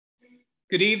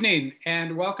Good evening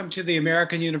and welcome to the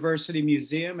American University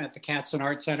Museum at the Katzen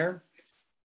Art Center.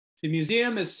 The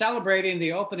museum is celebrating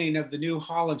the opening of the new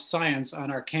Hall of Science on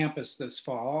our campus this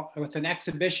fall with an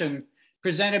exhibition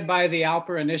presented by the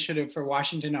Alper Initiative for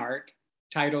Washington Art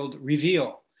titled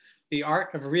Reveal, the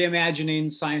Art of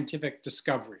Reimagining Scientific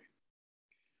Discovery.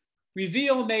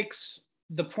 Reveal makes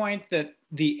the point that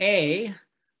the A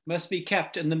must be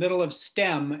kept in the middle of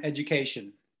STEM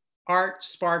education. Art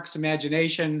sparks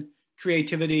imagination,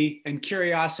 creativity, and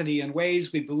curiosity in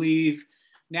ways we believe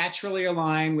naturally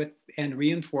align with and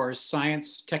reinforce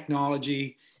science,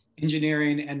 technology,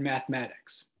 engineering, and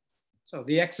mathematics. So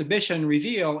the exhibition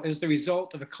Reveal is the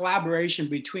result of a collaboration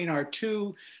between our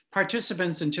two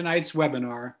participants in tonight's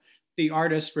webinar, the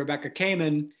artist Rebecca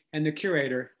Kamen and the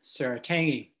curator Sarah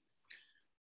Tanguy.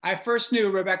 I first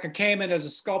knew Rebecca Kamen as a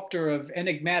sculptor of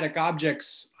enigmatic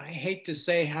objects, I hate to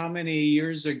say how many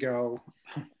years ago.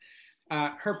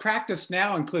 Her practice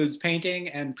now includes painting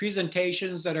and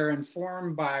presentations that are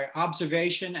informed by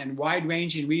observation and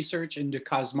wide-ranging research into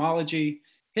cosmology,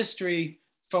 history,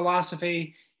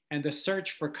 philosophy, and the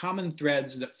search for common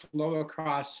threads that flow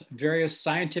across various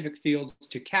scientific fields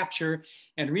to capture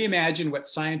and reimagine what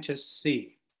scientists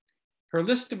see. Her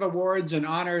list of awards and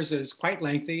honors is quite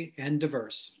lengthy and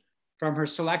diverse. From her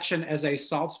selection as a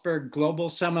Salzburg Global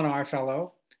Seminar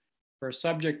Fellow, her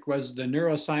subject was the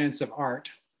neuroscience of art.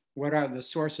 What are the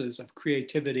sources of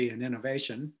creativity and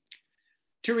innovation?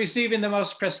 To receiving the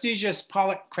most prestigious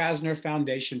Pollock-Krasner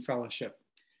Foundation Fellowship.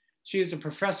 She is a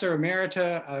professor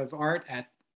emerita of art at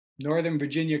Northern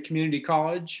Virginia Community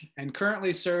College and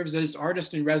currently serves as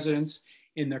artist in residence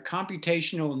in the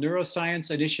Computational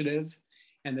Neuroscience Initiative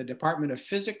and the Department of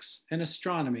Physics and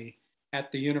Astronomy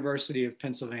at the University of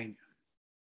Pennsylvania.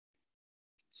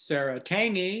 Sarah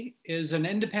Tanguy is an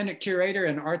independent curator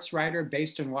and arts writer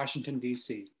based in Washington,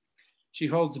 D.C. She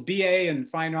holds a BA in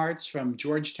Fine Arts from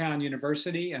Georgetown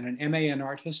University and an MA in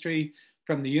Art History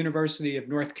from the University of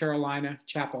North Carolina,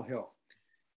 Chapel Hill.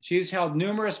 She's held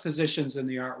numerous positions in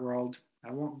the art world.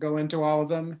 I won't go into all of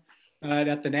them,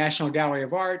 at the National Gallery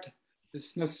of Art, the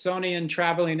Smithsonian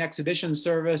Traveling Exhibition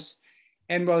Service,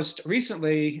 and most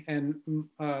recently, and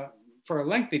for a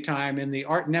lengthy time, in the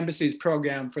Art and Embassies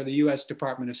program for the US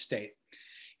Department of State.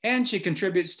 And she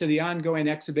contributes to the ongoing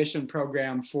exhibition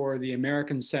program for the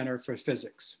American Center for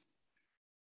Physics.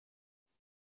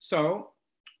 So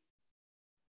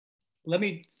let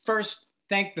me first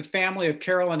thank the family of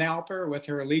Carolyn Alper with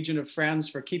her Legion of Friends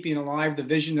for keeping alive the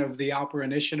vision of the Alper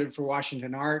Initiative for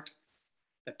Washington Art.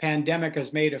 The pandemic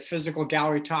has made a physical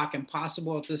gallery talk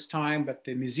impossible at this time, but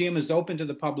the museum is open to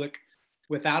the public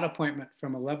without appointment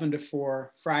from 11 to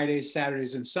 4, Fridays,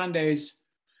 Saturdays, and Sundays.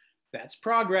 That's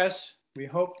progress. We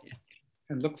hope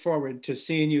and look forward to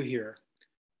seeing you here.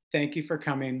 Thank you for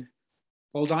coming.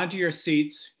 Hold on to your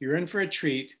seats. You're in for a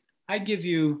treat. I give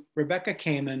you Rebecca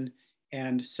Kamen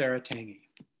and Sarah Tanguy.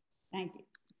 Thank you.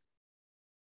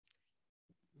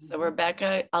 So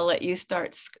Rebecca, I'll let you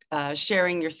start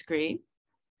sharing your screen.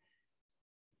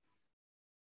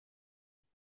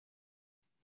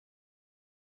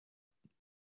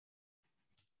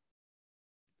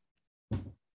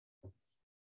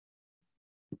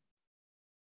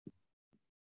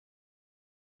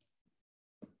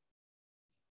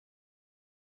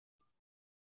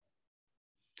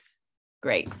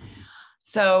 Great.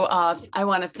 So I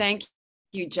want to thank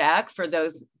you, Jack, for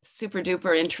those super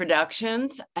duper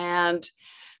introductions. And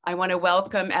I want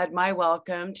to add my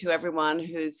welcome to everyone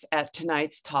who's at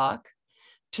tonight's talk.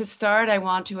 To start, I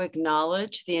want to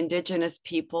acknowledge the Indigenous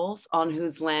peoples on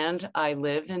whose land I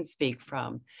live and speak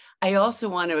from. I also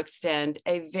want to extend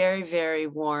a very, very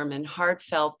warm and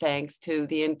heartfelt thanks to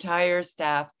the entire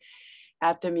staff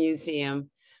at the museum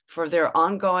for their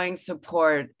ongoing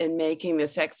support in making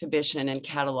this exhibition and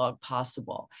catalog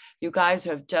possible. You guys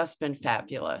have just been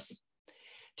fabulous.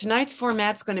 Tonight's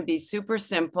format's going to be super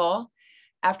simple.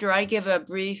 After I give a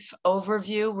brief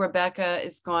overview, Rebecca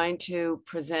is going to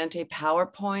present a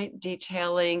PowerPoint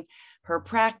detailing her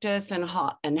practice and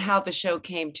how the show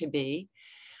came to be.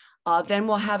 Then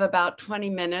we'll have about 20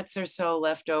 minutes or so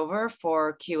left over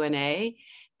for Q&A.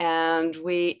 And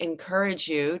we encourage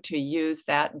you to use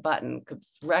that button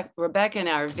because Rebecca and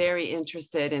I are very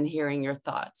interested in hearing your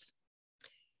thoughts.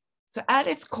 So at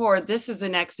its core, this is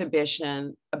an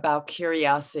exhibition about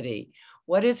curiosity.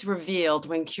 What is revealed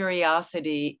when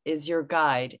curiosity is your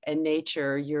guide and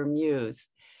nature your muse?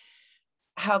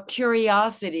 How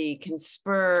curiosity can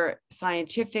spur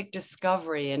scientific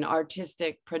discovery and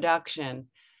artistic production.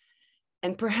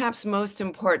 And perhaps most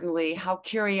importantly, how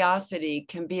curiosity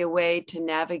can be a way to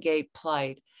navigate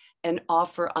plight and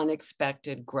offer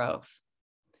unexpected growth.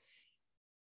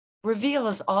 Reveal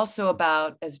is also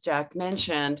about, as Jack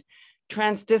mentioned,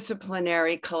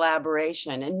 transdisciplinary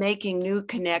collaboration and making new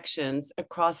connections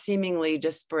across seemingly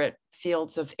disparate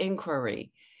fields of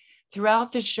inquiry.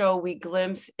 Throughout the show, we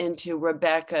glimpse into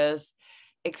Rebecca's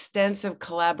extensive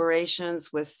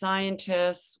collaborations with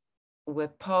scientists,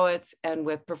 with poets, and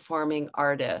with performing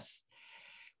artists.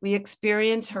 We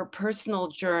experience her personal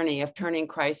journey of turning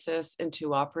crisis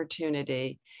into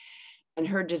opportunity and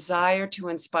her desire to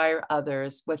inspire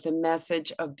others with a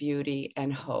message of beauty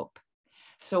and hope.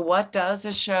 So what does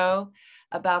a show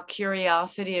about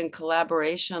curiosity and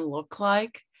collaboration look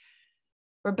like?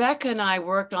 Rebecca and I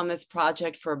worked on this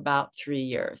project for about 3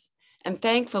 years. And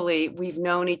thankfully, we've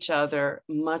known each other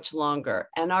much longer.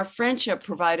 And our friendship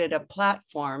provided a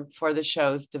platform for the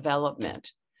show's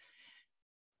development.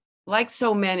 Like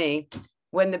so many,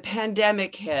 when the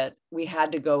pandemic hit, we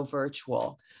had to go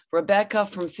virtual. Rebecca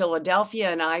from Philadelphia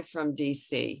and I from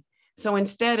DC. So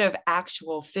instead of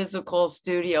actual physical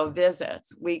studio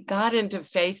visits, we got into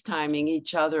FaceTiming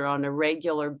each other on a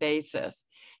regular basis,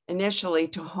 initially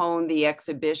to hone the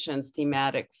exhibition's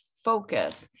thematic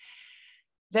focus.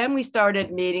 Then we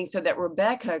started meeting so that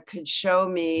Rebecca could show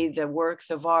me the works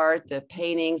of art, the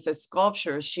paintings, the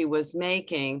sculptures she was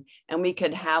making, and we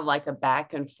could have like a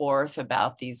back and forth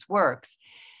about these works.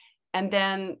 And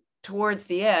then towards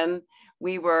the end,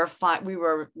 we were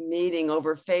meeting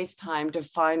over FaceTime to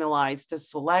finalize the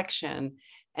selection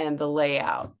and the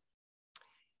layout.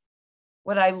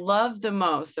 What I loved the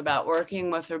most about working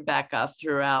with Rebecca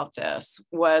throughout this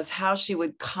was how she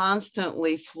would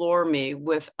constantly floor me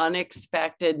with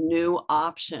unexpected new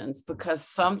options because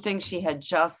something she had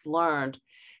just learned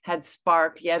had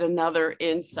sparked yet another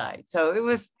insight. So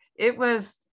it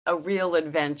was a real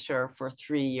adventure for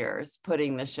 3 years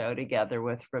putting the show together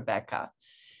with Rebecca.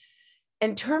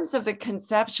 In terms of the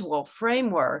conceptual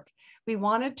framework,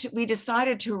 we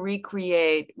decided to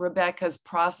recreate Rebecca's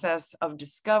process of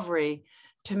discovery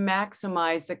to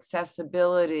maximize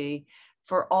accessibility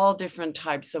for all different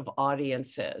types of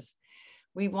audiences.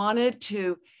 We wanted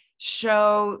to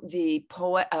show the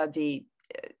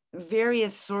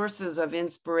various sources of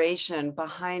inspiration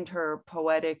behind her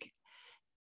poetic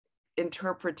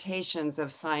interpretations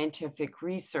of scientific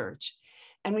research.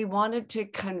 And we wanted to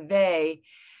convey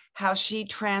how she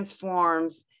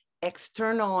transforms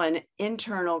external and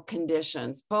internal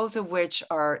conditions, both of which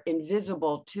are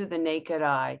invisible to the naked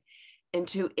eye,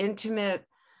 into intimate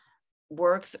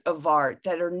works of art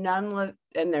that are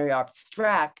and they're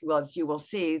abstract. Well, as you will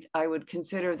see, I would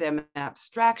consider them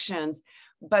abstractions,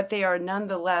 but they are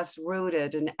nonetheless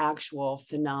rooted in actual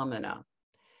phenomena.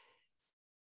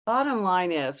 Bottom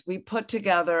line is, we put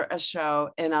together a show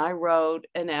and I wrote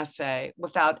an essay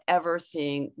without ever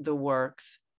seeing the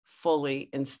works fully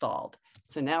installed.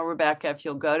 So now, Rebecca, if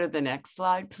you'll go to the next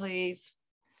slide, please.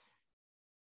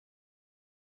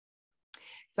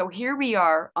 So here we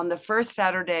are on the first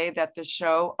Saturday that the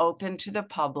show opened to the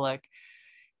public.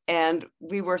 And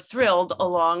we were thrilled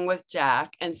along with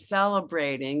Jack and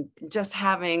celebrating just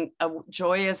having a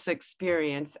joyous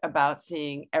experience about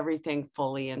seeing everything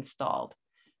fully installed.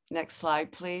 Next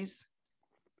slide, please.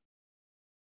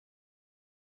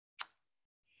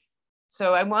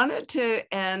 So I wanted to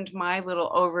end my little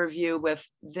overview with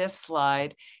this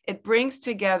slide. It brings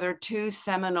together two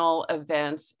seminal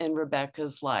events in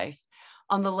Rebecca's life.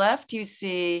 On the left, you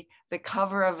see the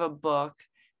cover of a book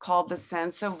called The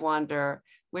Sense of Wonder,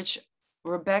 which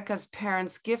Rebecca's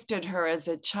parents gifted her as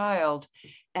a child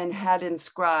and had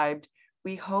inscribed,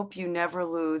 "We hope you never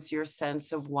lose your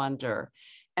sense of wonder."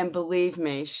 And believe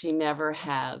me, she never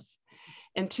has.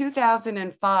 In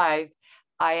 2005,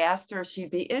 I asked her if she'd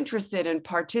be interested in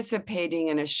participating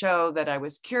in a show that I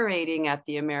was curating at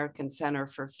the American Center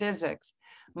for Physics,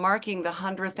 marking the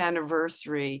 100th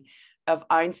anniversary of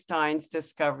Einstein's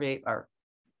discovery or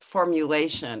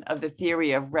formulation of the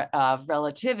theory of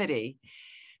relativity.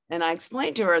 And I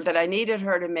explained to her that I needed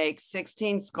her to make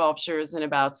 16 sculptures in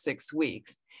about 6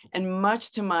 weeks. And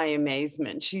much to my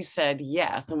amazement, she said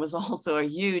yes, and was also a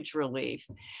huge relief.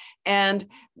 And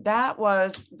that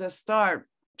was the start,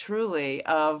 truly,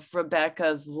 of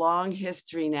Rebecca's long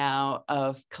history now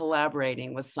of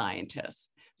collaborating with scientists.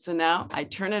 So now I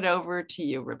turn it over to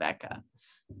you, Rebecca.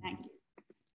 Thank you.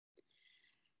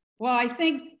 Well, I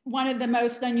think one of the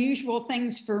most unusual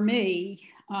things for me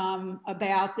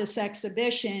about this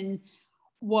exhibition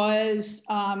was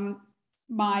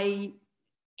my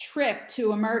trip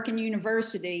to American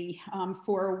University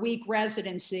for a week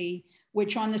residency,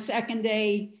 which on the second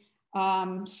day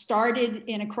started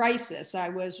in a crisis. I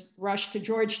was rushed to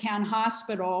Georgetown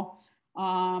Hospital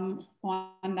on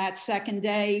that second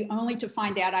day, only to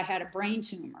find out I had a brain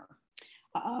tumor.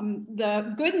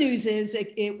 The good news is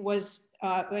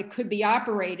it could be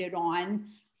operated on.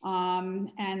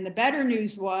 And the better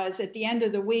news was at the end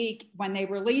of the week, when they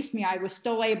released me, I was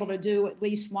still able to do at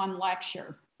least one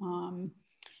lecture.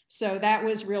 So that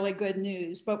was really good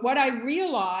news. But what I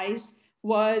realized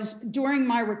was during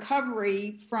my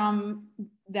recovery from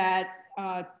that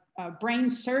brain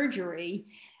surgery,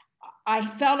 I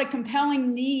felt a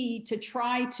compelling need to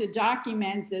try to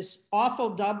document this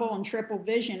awful double and triple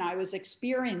vision I was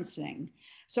experiencing.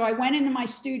 So I went into my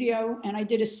studio and I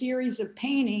did a series of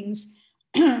paintings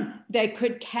that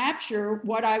could capture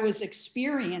what I was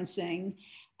experiencing.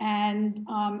 And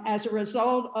as a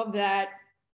result of that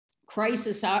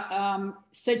crisis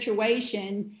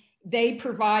situation, they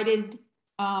provided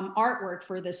artwork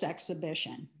for this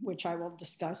exhibition, which I will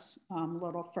discuss a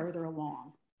little further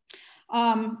along.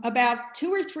 About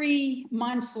 2 or 3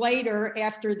 months later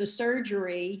after the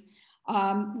surgery,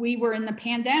 we were in the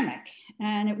pandemic.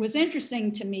 And it was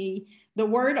interesting to me, the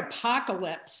word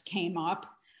apocalypse came up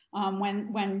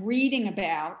when reading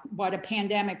about what a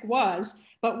pandemic was.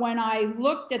 But when I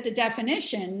looked at the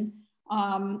definition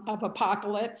of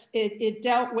apocalypse, it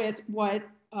dealt with what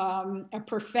a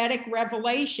prophetic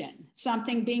revelation,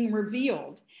 something being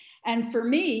revealed. And for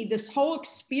me, this whole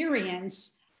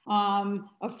experience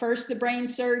of first the brain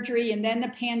surgery and then the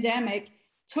pandemic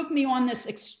took me on this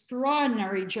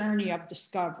extraordinary journey of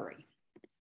discovery.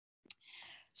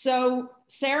 So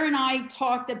Sarah and I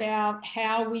talked about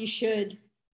how we should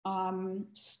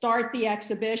start the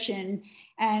exhibition,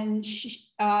 and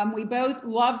we both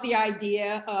love the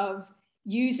idea of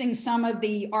using some of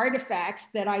the artifacts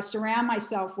that I surround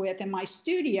myself with in my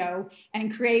studio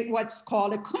and create what's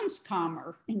called a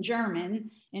Kunstkammer in German,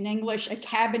 in English, a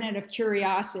cabinet of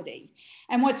curiosity.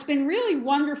 And what's been really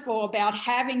wonderful about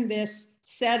having this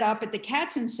set up at the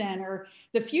Katzen Center,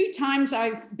 the few times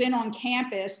I've been on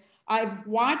campus, I've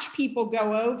watched people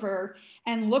go over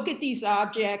and look at these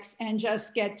objects and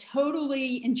just get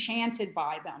totally enchanted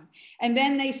by them. And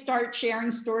then they start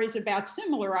sharing stories about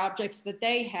similar objects that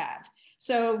they have.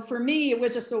 So for me, it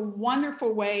was just a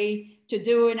wonderful way to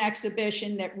do an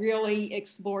exhibition that really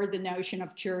explored the notion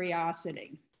of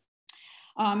curiosity.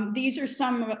 These are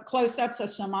some close-ups of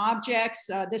some objects.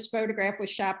 This photograph was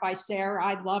shot by Sarah.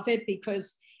 I love it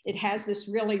because it has this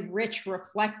really rich,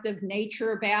 reflective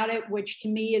nature about it, which to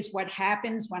me is what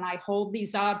happens when I hold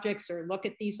these objects or look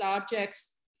at these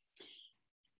objects.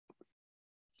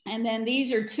 And then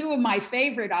these are 2 of my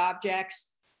favorite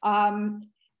objects.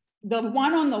 The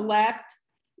one on the left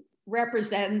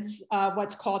represents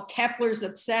what's called Kepler's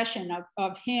obsession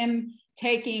of him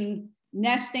taking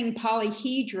nesting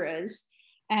polyhedras.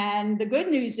 And the good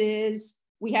news is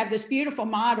we have this beautiful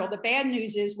model. The bad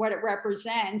news is what it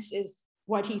represents is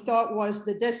what he thought was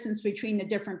the distance between the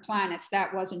different planets.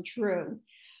 That wasn't true.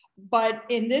 But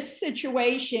in this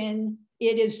situation,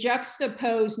 it is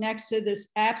juxtaposed next to this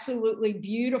absolutely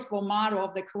beautiful model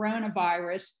of the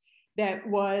coronavirus that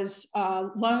was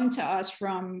loaned to us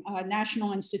from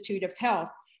National Institute of Health.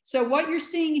 So what you're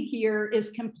seeing here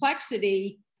is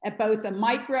complexity at both a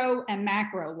micro and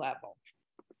macro level.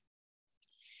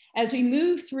 As we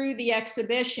move through the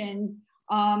exhibition,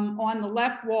 on the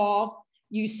left wall,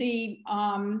 you see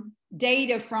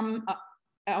data from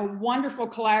a wonderful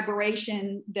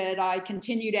collaboration that I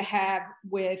continue to have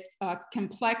with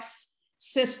complex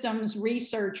systems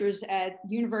researchers at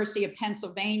University of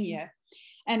Pennsylvania.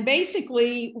 And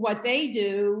basically what they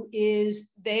do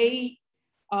is they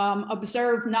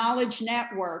observe knowledge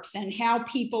networks and how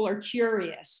people are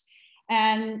curious.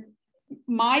 And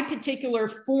my particular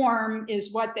form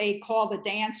is what they call the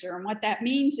dancer. And what that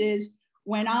means is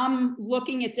when I'm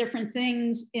looking at different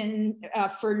things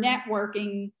for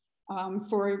networking,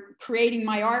 for creating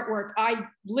my artwork, I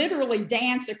literally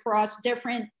dance across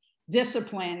different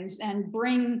disciplines and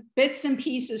bring bits and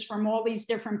pieces from all these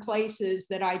different places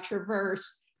that I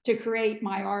traverse to create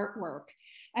my artwork.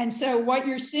 And so what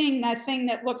you're seeing, that thing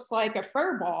that looks like a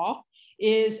fur ball,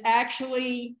 is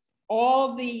actually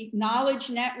all the knowledge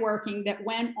networking that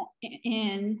went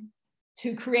in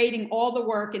to creating all the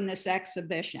work in this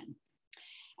exhibition.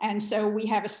 And so we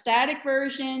have a static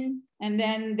version, and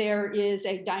then there is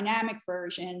a dynamic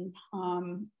version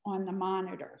on the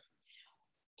monitor.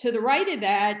 To the right of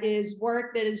that is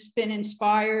work that has been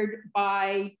inspired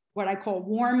by what I call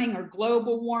warming or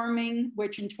global warming,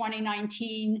 which in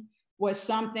 2019 was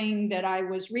something that I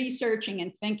was researching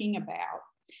and thinking about.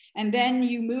 And then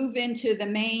you move into the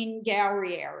main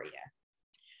gallery area.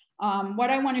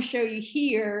 What I want to show you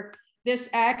here,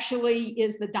 this actually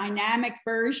is the dynamic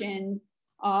version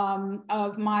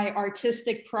of my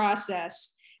artistic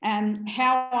process. And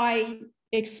how I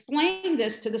explain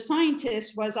this to the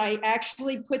scientists was I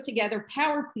actually put together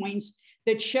PowerPoints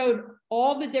that showed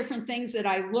all the different things that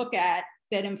I look at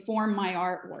that inform my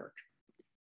artwork.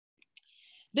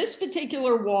 This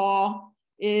particular wall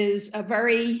is a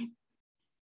very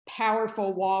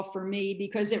powerful wall for me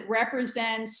because it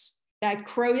represents that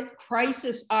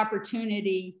crisis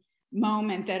opportunity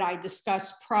moment that I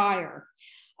discussed prior.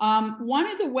 One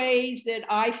of the ways that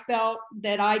I felt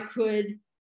that I could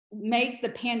make the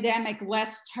pandemic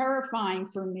less terrifying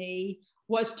for me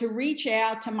was to reach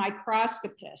out to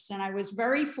microscopists. And I was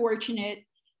very fortunate.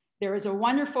 There was a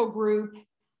wonderful group,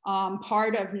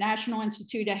 part of National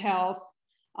Institute of Health,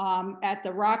 at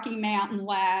the Rocky Mountain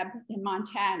Lab in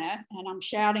Montana. And I'm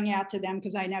shouting out to them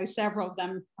because I know several of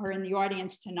them are in the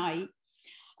audience tonight.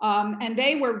 And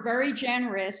they were very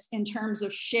generous in terms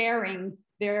of sharing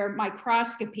their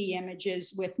microscopy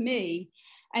images with me.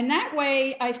 And that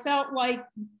way I felt like,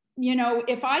 you know,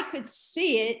 if I could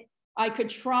see it, I could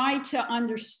try to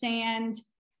understand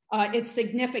its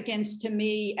significance to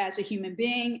me as a human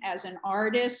being, as an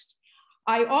artist.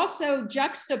 I also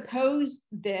juxtaposed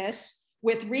this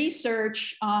with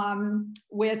research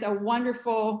with a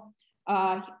wonderful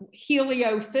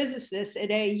heliophysicist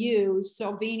at AU,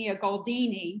 Silvina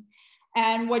Goldini.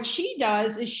 And what she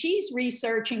does is she's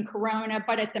researching corona,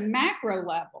 but at the macro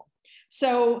level.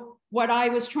 So what I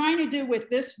was trying to do with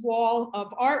this wall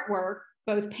of artwork,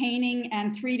 both painting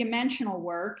and three-dimensional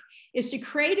work, is to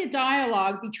create a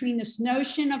dialogue between this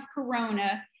notion of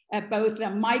corona at both the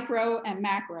micro and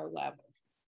macro level.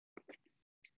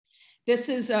 This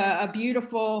is a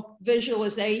beautiful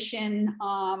visualization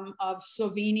of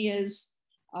Silvina's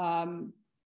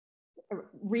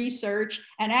research.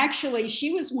 And actually,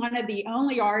 she was one of the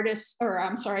only artists, or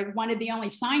I'm sorry, one of the only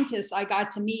scientists I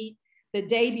got to meet the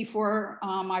day before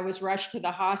I was rushed to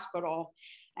the hospital.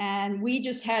 And we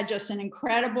just had an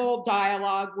incredible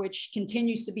dialogue, which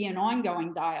continues to be an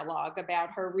ongoing dialogue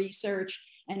about her research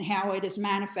and how it is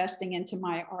manifesting into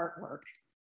my artwork.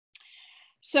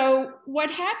 So what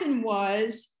happened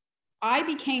was I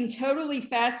became totally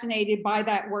fascinated by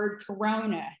that word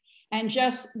corona and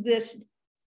just this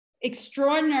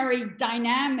extraordinary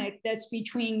dynamic that's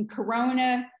between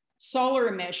corona solar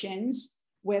emissions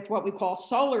with what we call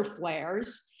solar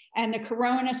flares and the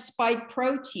corona spike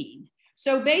protein.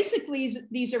 So basically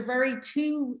these are very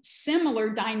two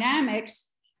similar dynamics,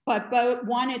 but both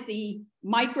one at the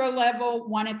micro level,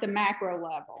 one at the macro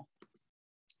level.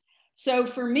 So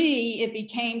for me, it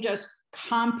became just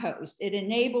compost. It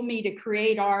enabled me to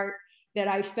create art that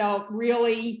I felt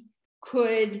really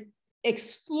could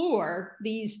explore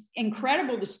these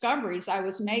incredible discoveries I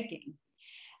was making.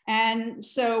 And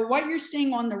so what you're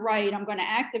seeing on the right, I'm going to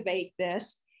activate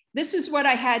this. This is what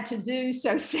I had to do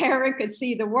so Sarah could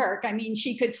see the work. I mean,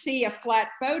 she could see a flat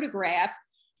photograph,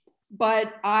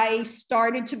 but I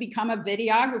started to become a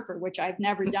videographer, which I've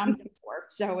never done before.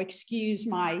 So excuse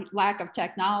my lack of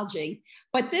technology.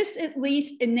 But this at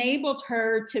least enabled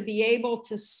her to be able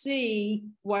to see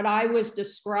what I was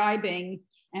describing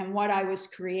and what I was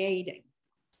creating.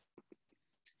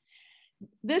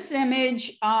 This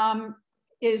image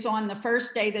is on the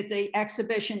first day that the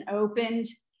exhibition opened.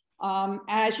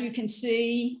 As you can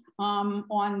see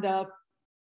on the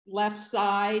left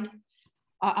side,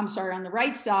 I'm sorry, on the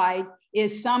right side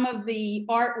is some of the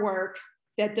artwork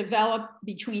that developed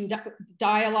between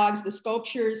dialogues. The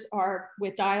sculptures are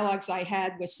with dialogues I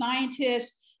had with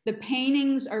scientists. The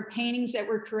paintings are paintings that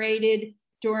were created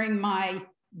during my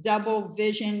double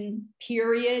vision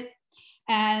period.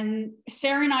 And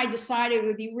Sarah and I decided it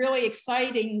would be really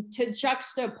exciting to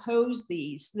juxtapose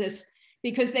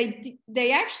because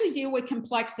they actually deal with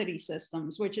complexity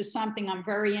systems, which is something I'm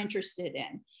very interested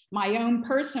in. My own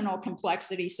personal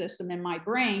complexity system in my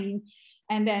brain,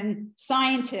 and then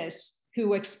scientists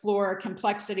who explore a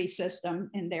complexity system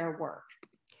in their work.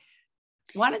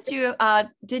 Why don't you,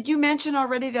 did you mention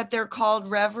already that they're called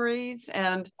reveries?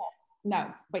 And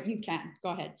no, but you can.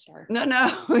 Go ahead, Sarah.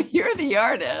 No, you're the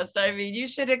artist. I mean, you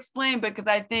should explain, because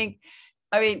I think,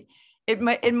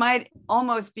 it might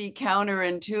almost be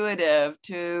counterintuitive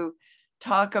to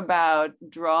talk about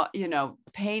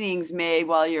paintings made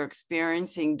while you're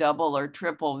experiencing double or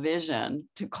triple vision,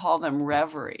 to call them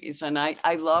reveries. And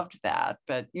I loved that,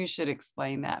 but you should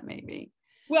explain that maybe.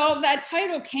 Well, that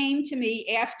title came to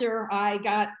me after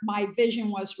my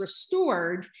vision was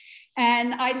restored.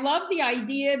 And I love the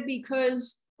idea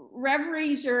because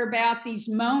reveries are about these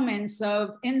moments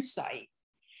of insight.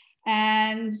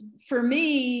 And for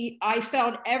me, I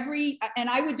felt and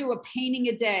I would do a painting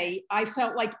a day. I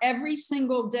felt like every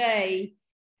single day,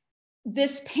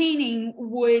 this painting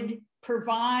would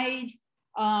provide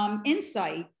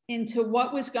insight into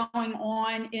what was going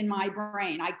on in my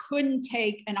brain. I couldn't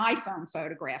take an iPhone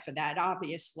photograph of that,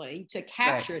 obviously, to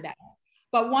capture that.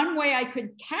 But one way I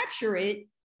could capture it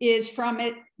is from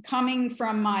it coming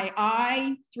from my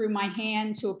eye through my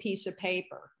hand to a piece of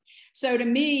paper. So to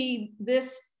me,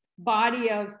 this body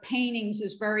of paintings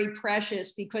is very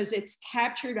precious because it's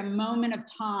captured a moment of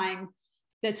time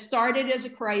that started as a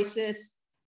crisis,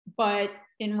 but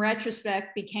in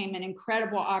retrospect became an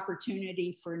incredible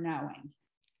opportunity for knowing.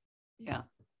 Yeah,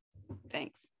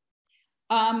 thanks.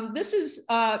 This is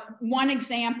one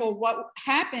example. What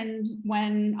happened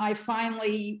when I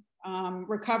finally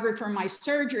recovered from my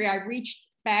surgery, I reached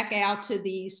back out to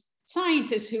these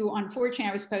scientists who unfortunately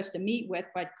I was supposed to meet with,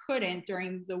 but couldn't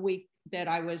during the week that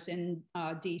I was in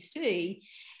DC,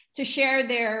 to share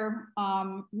their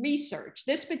research.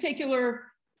 This particular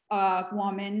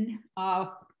woman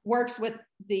works with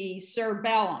the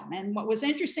cerebellum. And what was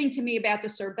interesting to me about the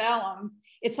cerebellum,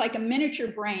 it's like a miniature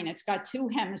brain. It's got two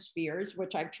hemispheres,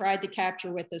 which I've tried to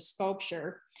capture with this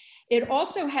sculpture. It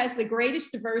also has the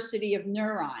greatest diversity of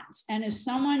neurons. And as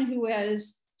someone who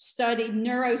has studied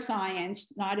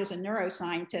neuroscience, not as a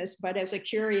neuroscientist, but as a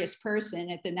curious person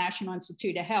at the National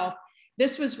Institute of Health,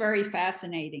 this was very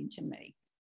fascinating to me.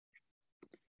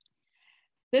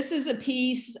 This is a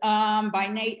piece by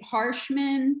Nate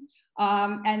Harshman.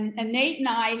 And Nate and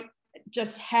I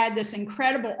just had this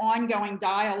incredible ongoing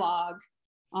dialogue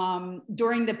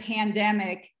during the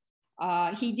pandemic.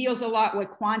 He deals a lot with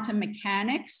quantum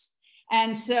mechanics.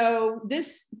 And so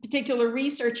this particular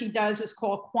research he does is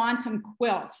called quantum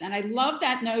quilts. And I love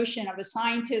that notion of a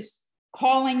scientist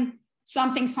calling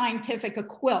something scientific a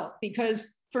quilt,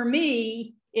 because for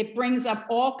me, it brings up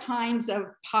all kinds of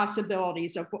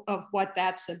possibilities of what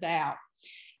that's about.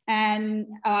 And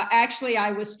actually,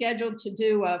 I was scheduled to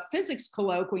do a physics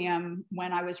colloquium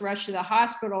when I was rushed to the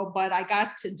hospital, but I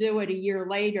got to do it a year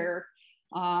later,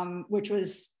 which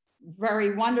was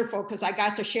very wonderful because I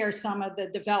got to share some of the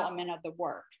development of the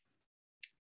work.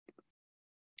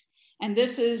 And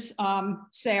this is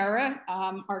Sarah,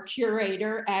 our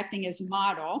curator, acting as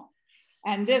model.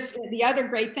 And this, the other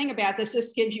great thing about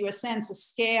this gives you a sense of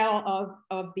scale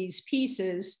of these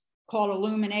pieces called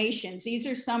illuminations. These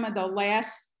are some of the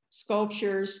last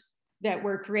sculptures that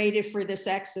were created for this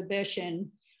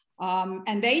exhibition.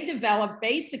 And they developed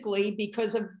basically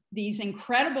because of these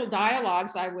incredible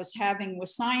dialogues I was having with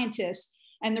scientists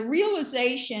and the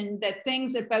realization that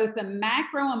things at both the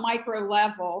macro and micro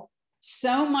level,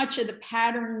 so much of the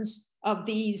patterns of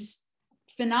these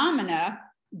phenomena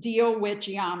deal with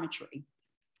geometry.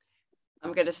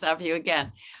 I'm going to stop you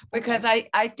again because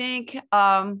I think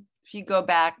if you go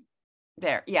back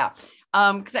there, yeah,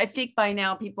 because I think by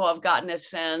now people have gotten a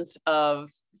sense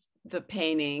of the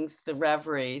paintings, the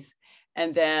reveries,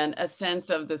 and then a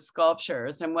sense of the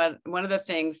sculptures. And one of the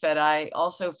things that I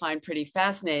also find pretty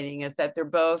fascinating is that they're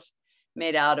both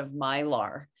made out of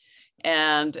mylar.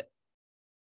 And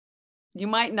you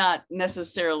might not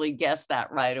necessarily guess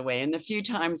that right away. And the few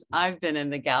times I've been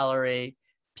in the gallery,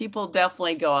 people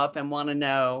definitely go up and want to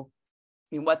know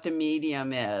what the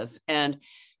medium is. And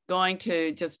going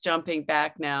to just jumping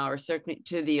back now, or certainly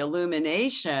to the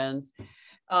illuminations,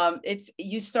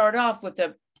 you start off with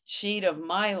a sheet of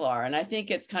mylar. And I think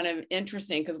it's kind of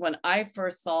interesting because when I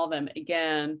first saw them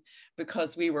again,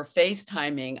 because we were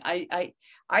FaceTiming,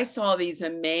 I saw these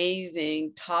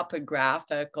amazing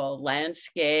topographical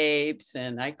landscapes,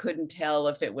 and I couldn't tell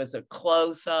if it was a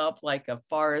close-up like a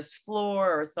forest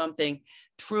floor or something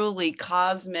truly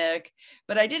cosmic,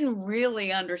 but I didn't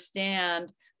really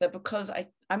understand that because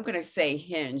I'm going to say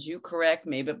hinge, you correct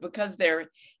me, but because they're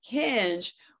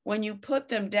hinge, when you put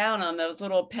them down on those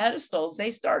little pedestals,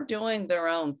 they start doing their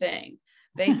own thing.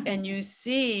 And you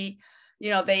see,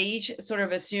 they each sort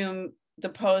of assume the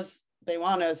pose they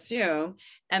want to assume.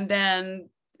 And then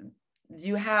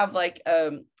you have like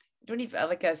a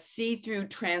see-through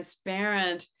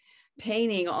transparent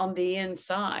painting on the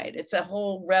inside. It's a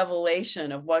whole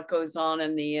revelation of what goes on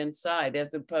in the inside,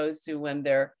 as opposed to when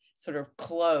they're sort of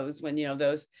closed, when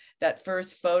that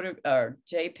first photo or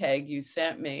JPEG you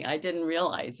sent me, I didn't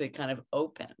realize it kind of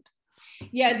opened.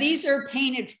 Yeah, these are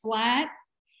painted flat,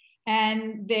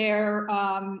 and they're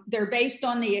based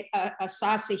on the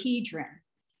icosahedron,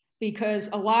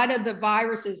 because a lot of the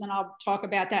viruses, and I'll talk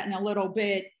about that in a little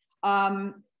bit,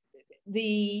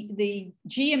 the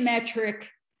geometric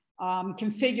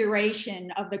configuration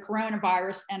of the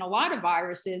coronavirus and a lot of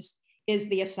viruses is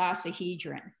the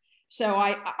icosahedron. So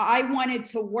I wanted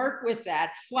to work with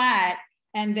that flat,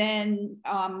 and then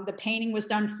the painting was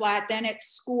done flat, then it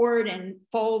scored and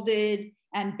folded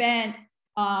and bent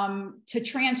to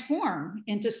transform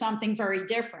into something very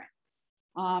different.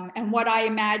 and what I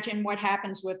imagine what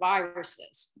happens with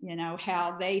viruses, you know,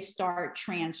 how they start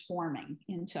transforming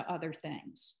into other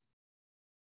things.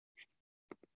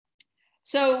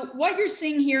 So what you're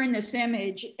seeing here in this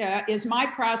image is my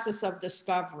process of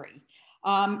discovery.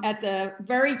 At the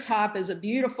very top is a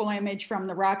beautiful image from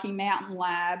the Rocky Mountain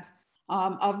Lab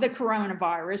of the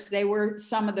coronavirus. They were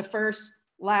some of the first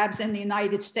labs in the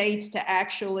United States to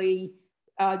actually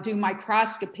do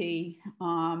microscopy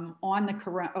on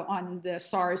the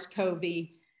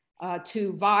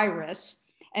SARS-CoV-2 virus.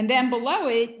 And then below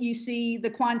it, you see the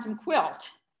quantum quilt,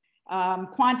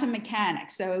 quantum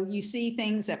mechanics. So you see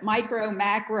things at micro,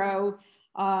 macro.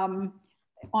 On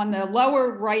the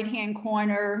lower right-hand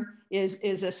corner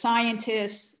is a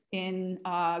scientist in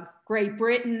Great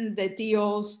Britain that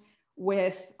deals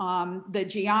with the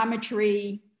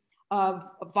geometry of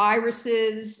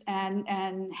viruses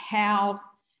and how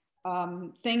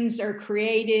things are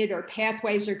created or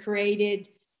pathways are created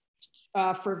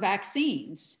for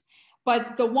vaccines.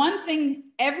 But the one thing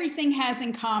everything has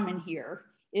in common here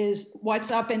is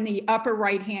what's up in the upper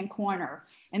right-hand corner.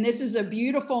 And this is a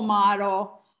beautiful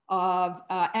model of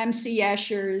M.C.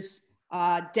 Escher's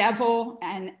Devil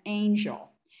and Angel.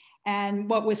 And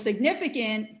what was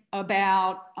significant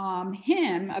about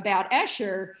about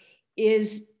Escher,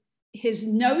 is his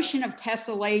notion of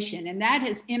tessellation, and that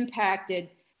has impacted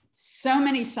so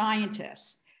many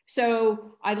scientists.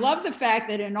 So I love the fact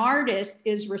that an artist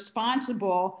is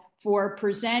responsible for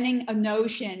presenting a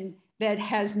notion that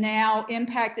has now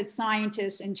impacted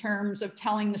scientists in terms of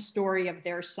telling the story of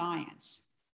their science.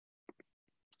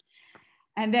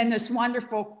 And then this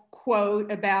wonderful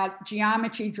quote about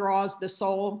geometry draws the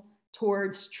soul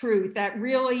towards truth, that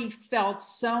really felt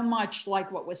so much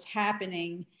like what was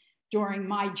happening during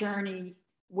my journey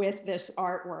with this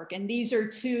artwork. And these are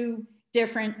two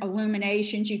different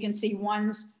illuminations. You can see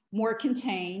one's more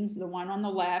contained, the one on the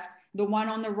left. The one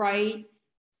on the right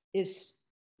is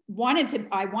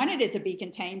I wanted it to be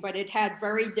contained, but it had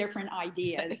very different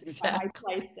ideas when I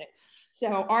placed it.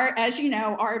 So art, as you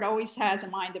know, art always has a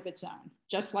mind of its own,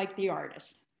 just like the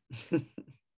artist.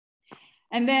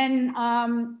 And then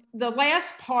the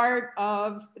last part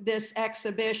of this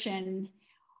exhibition,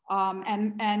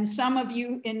 and some of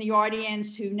you in the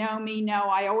audience who know me know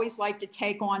I always like to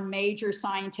take on major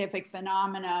scientific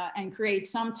phenomena and create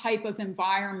some type of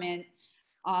environment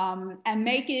and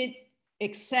make it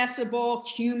accessible,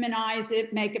 humanize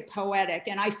it, make it poetic.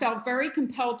 And I felt very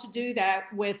compelled to do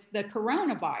that with the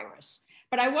coronavirus,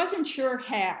 but I wasn't sure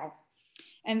how.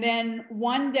 And then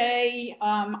one day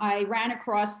I ran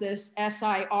across this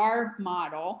SIR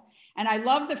model, and I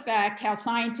love the fact how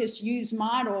scientists use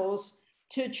models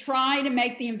to try to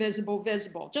make the invisible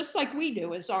visible, just like we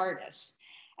do as artists.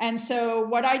 And so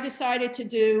what I decided to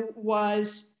do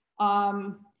was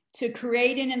to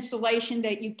create an installation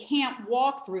that you can't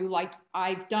walk through like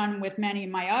I've done with many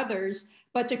of my others,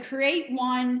 but to create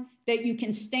one that you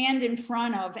can stand in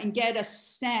front of and get a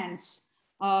sense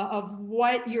of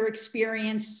what your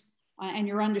experience and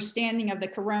your understanding of the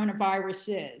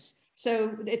coronavirus is.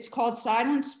 So it's called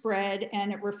Silent Spread,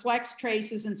 and it reflects,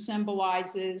 traces, and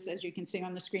symbolizes, as you can see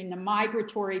on the screen, the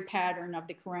migratory pattern of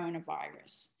the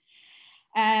coronavirus.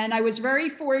 And I was very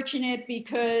fortunate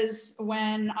because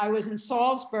when I was in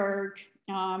Salzburg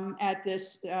at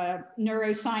this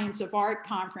Neuroscience of Art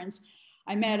conference,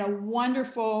 I met a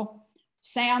wonderful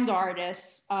sound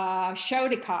artist,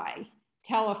 Shodakai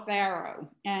Telefaro,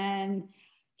 and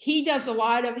he does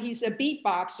he's a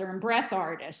beatboxer and breath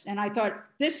artist. And I thought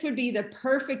this would be the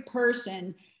perfect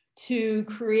person to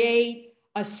create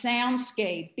a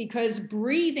soundscape, because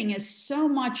breathing is so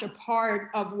much a part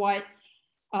of what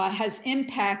has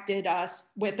impacted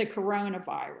us with the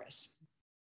coronavirus.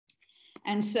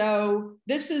 And so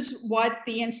this is what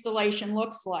the installation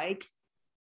looks like.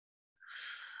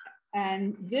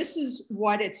 And this is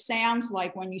what it sounds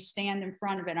like when you stand in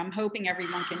front of it. I'm hoping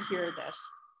everyone can hear this.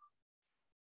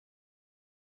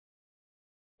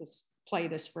 Just play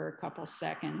this for a couple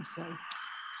seconds. So.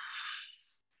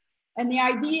 And the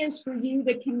idea is for you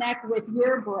to connect with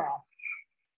your breath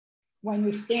when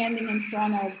you're standing in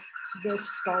front of this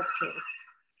sculpture.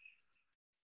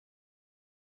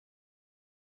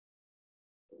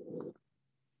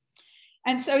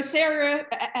 And so Sarah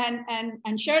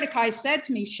and Shodakai said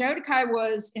to me,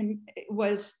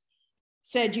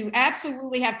 said, you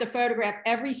absolutely have to photograph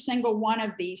every single one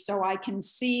of these so I can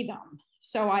see them,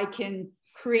 so I can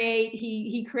create,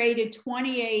 he created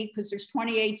 28, because there's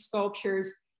 28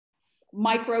 sculptures,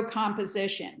 micro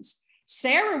compositions.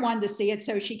 Sarah wanted to see it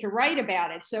so she could write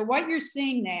about it. So what you're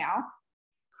seeing now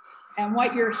and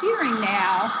what you're hearing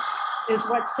now is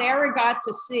what Sarah got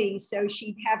to see, so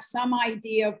she'd have some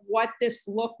idea of what this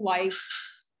looked like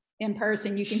in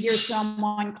person. You can hear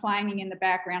someone clanging in the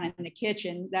background in the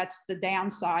kitchen. That's the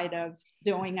downside of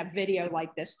doing a video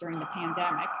like this during the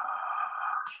pandemic.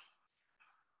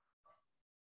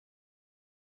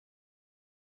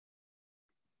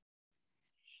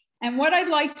 And what I'd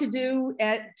like to do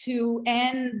to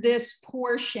end this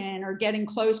portion, or getting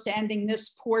close to ending this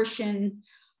portion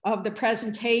of the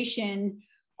presentation,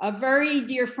 a very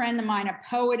dear friend of mine, a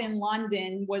poet in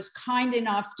London, was kind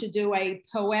enough to do a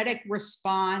poetic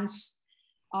response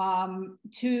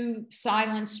to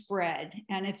Silent Spread.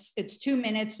 And it's 2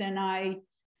 minutes, and I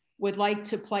would like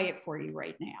to play it for you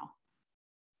right now.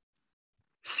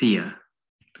 Sia,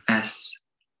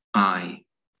 S-I-R.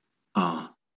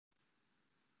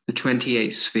 The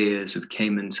 28 spheres of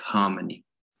Kamen's harmony.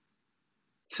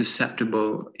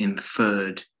 Susceptible,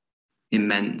 inferred,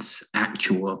 immense,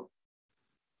 actual.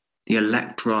 The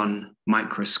electron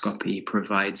microscopy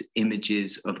provides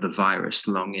images of the virus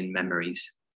long in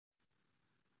memories.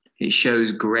 It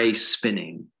shows gray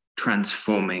spinning,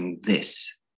 transforming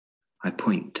this. I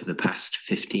point to the past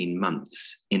 15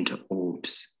 months into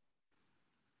orbs.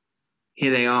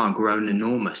 Here they are, grown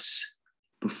enormous,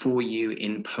 before you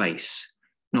in place,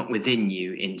 not within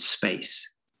you in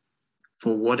space.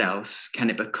 For what else can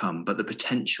it become but the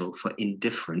potential for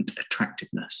indifferent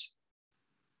attractiveness?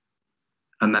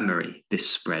 A memory, this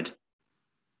spread,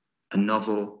 a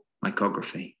novel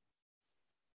micrography.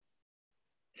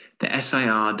 The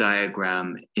SIR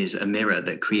diagram is a mirror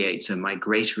that creates a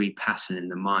migratory pattern in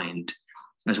the mind,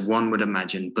 as one would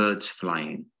imagine birds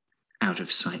flying out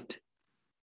of sight.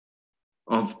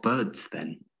 Of birds,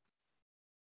 then.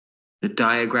 The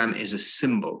diagram is a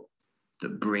symbol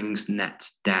that brings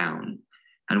nets down,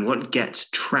 and what gets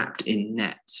trapped in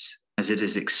nets as it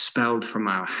is expelled from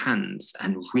our hands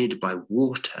and rid by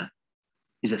water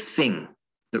is a thing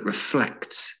that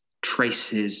reflects,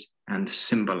 traces, and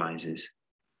symbolizes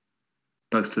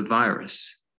both the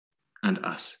virus and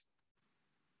us.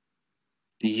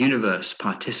 The universe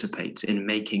participates in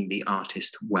making the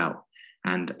artist well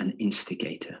and an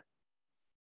instigator.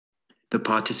 The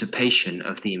participation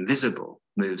of the invisible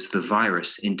moves the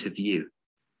virus into view.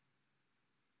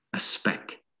 A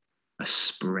speck, a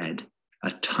spread, a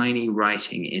tiny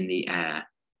writing in the air,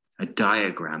 a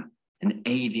diagram, an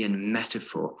avian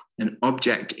metaphor, an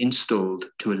object installed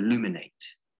to illuminate.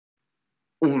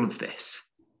 All of this,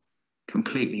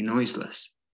 completely noiseless.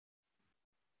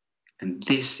 And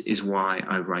this is why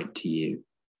I write to you,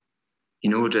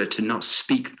 in order to not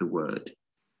speak the word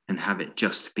and have it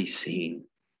just be seen.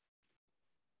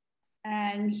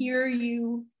 And here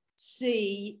you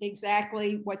see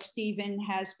exactly what Stephen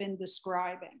has been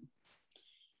describing.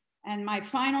 And my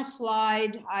final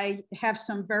slide, I have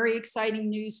some very exciting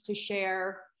news to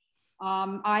share.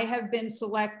 I have been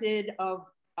selected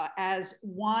as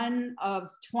one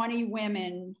of 20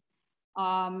 women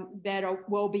that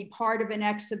will be part of an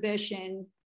exhibition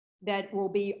that will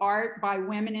be art by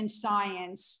women in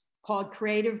science called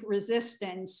Creative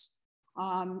Resistance,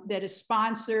 that is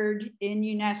sponsored in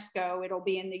UNESCO. It'll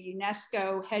be in the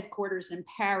UNESCO headquarters in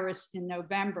Paris in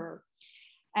November.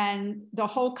 And the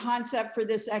whole concept for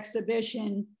this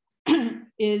exhibition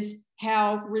is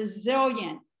how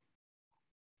resilient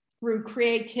through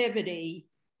creativity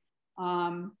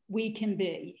we can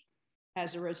be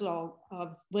as a result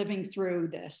of living through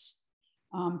this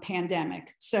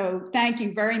pandemic. So thank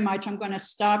you very much. I'm going to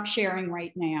stop sharing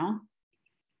right now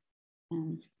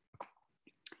and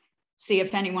see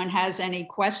if anyone has any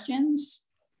questions.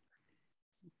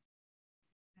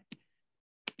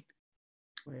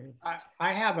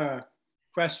 I have a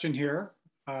question here.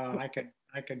 I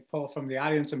could pull from the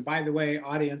audience. And by the way,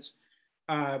 audience,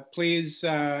 please,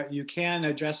 you can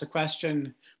address a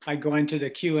question by going to the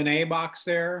Q&A box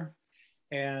there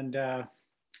and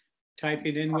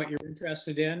typing in what you're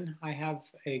interested in. I have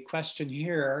a question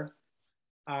here.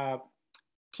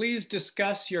 Please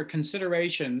discuss your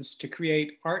considerations to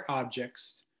create art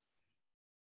objects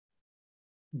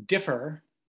differ.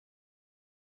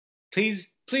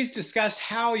 Please discuss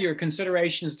how your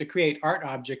considerations to create art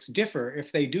objects differ,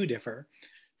 if they do differ,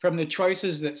 from the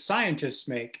choices that scientists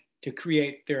make to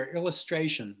create their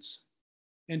illustrations.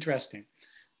 Interesting.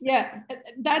 Yeah,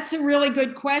 that's a really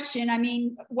good question. I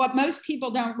mean, what most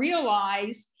people don't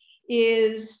realize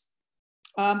is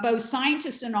both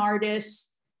scientists and artists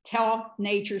tell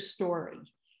nature's story.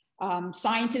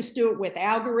 Scientists do it with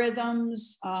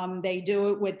algorithms. They do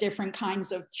it with different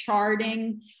kinds of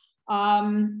charting.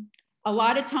 A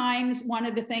lot of times, one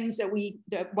of the things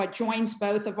that what joins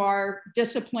both of our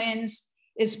disciplines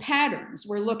is patterns.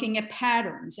 We're looking at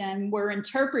patterns and we're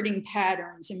interpreting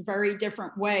patterns in very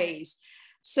different ways.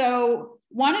 So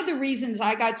one of the reasons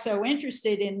I got so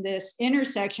interested in this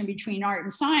intersection between art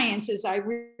and science is I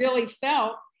really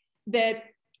felt that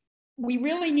we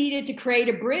really needed to create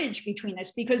a bridge between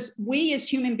this, because we as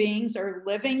human beings are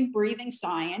living, breathing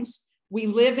science. We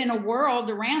live in a world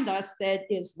around us that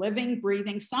is living,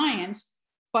 breathing science.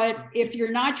 But if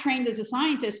you're not trained as a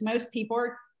scientist, most people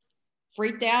are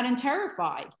freaked out and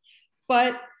terrified.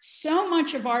 But so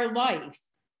much of our life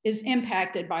is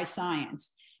impacted by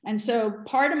science. And so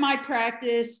part of my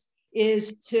practice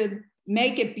is to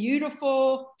make it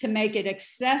beautiful, to make it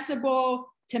accessible,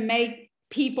 to make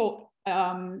people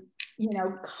come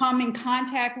in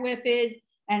contact with it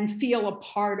and feel a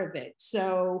part of it.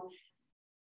 So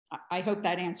I hope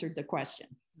that answered the question.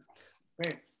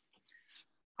 Great.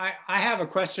 I have a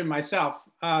question myself.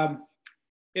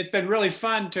 It's been really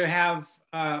fun to have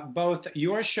both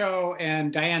your show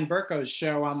and Diane Burko's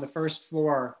show on the first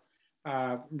floor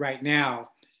right now.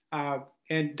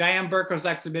 And Diane Burko's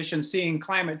exhibition, Seeing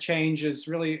Climate Change, is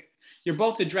really, you're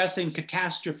both addressing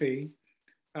catastrophe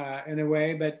in a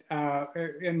way, but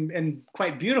in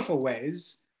quite beautiful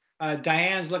ways.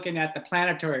 Diane's looking at the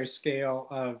planetary scale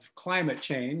of climate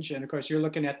change. And of course, you're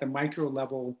looking at the micro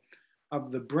level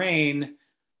of the brain.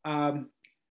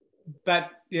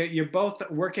 But you're both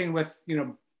working with,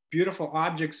 beautiful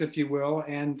objects, if you will,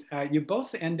 and you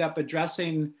both end up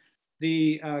addressing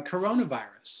the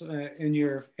coronavirus in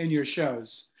your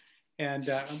shows. And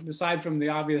aside from the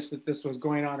obvious that this was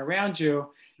going on around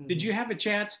you, did you have a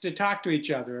chance to talk to each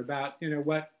other about,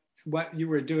 what you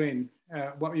were doing,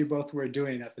 what you both were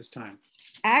doing at this time?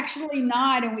 Actually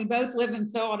not, and we both live in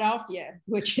Philadelphia,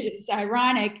 which is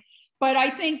ironic. But I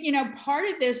think, part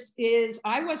of this is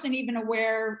I wasn't even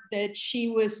aware that she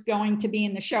was going to be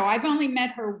in the show. I've only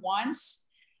met her once,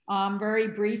 very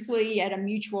briefly at a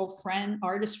mutual friend,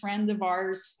 artist friend of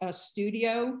ours,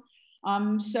 studio.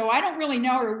 So I don't really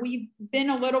know her. We've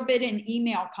been a little bit in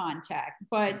email contact,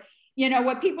 but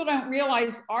what people don't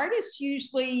realize, artists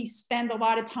usually spend a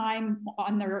lot of time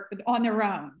on their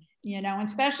own, and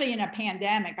especially in a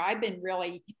pandemic. I've been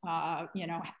really,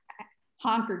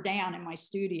 hunkered down in my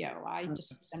studio. I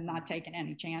just am not taking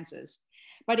any chances,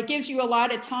 but it gives you a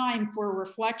lot of time for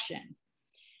reflection.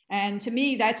 And to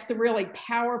me, that's the really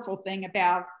powerful thing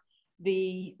about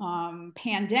the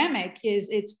pandemic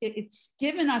is it's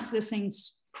given us this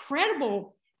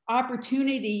incredible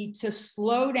opportunity to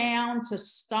slow down, to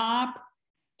stop,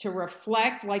 to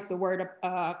reflect, like the word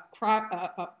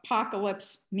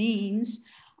apocalypse means.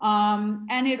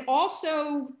 And it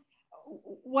also,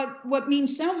 what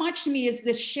means so much to me is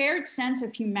this shared sense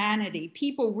of humanity,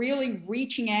 people really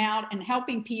reaching out and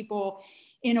helping people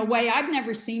in a way I've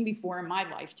never seen before in my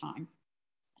lifetime.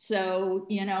 So,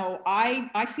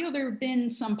 I feel there have been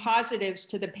some positives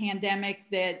to the pandemic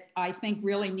that I think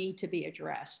really need to be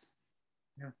addressed.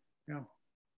 Yeah.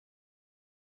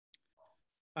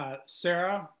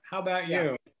 Sarah, how about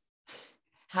you?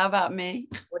 How about me?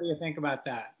 What do you think about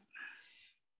that?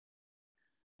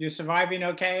 You surviving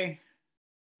okay?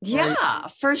 Yeah,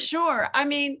 for sure. I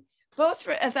mean, both,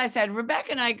 as I said,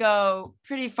 Rebecca and I go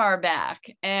pretty far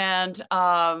back, and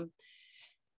so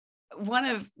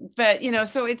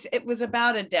it was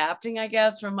about adapting, I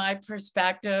guess, from my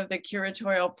perspective, the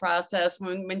curatorial process.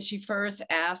 When she first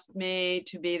asked me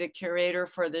to be the curator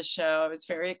for the show, I was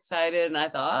very excited, and I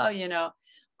thought,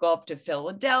 go up to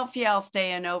Philadelphia, I'll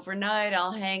stay in overnight,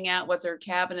 I'll hang out with her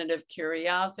cabinet of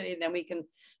curiosity, then we can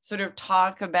sort of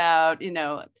talk about,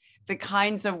 the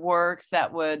kinds of works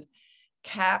that would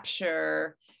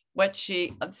capture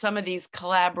some of these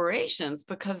collaborations,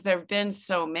 because there have been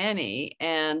so many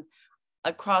and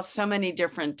across so many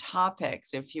different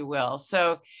topics, if you will.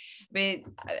 So I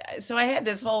had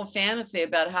this whole fantasy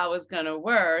about how it was going to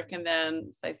work. And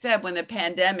then, as I said, when the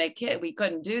pandemic hit, we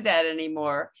couldn't do that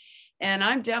anymore. And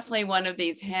I'm definitely one of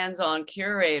these hands-on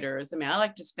curators. I mean, I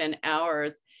like to spend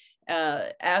hours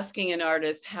asking an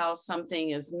artist how something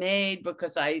is made,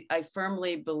 because I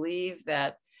firmly believe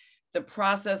that the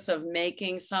process of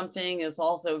making something is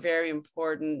also very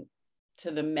important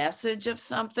to the message of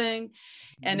something.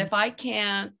 Mm-hmm. And if I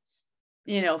can't,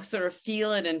 sort of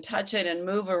feel it and touch it and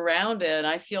move around it,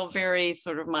 I feel very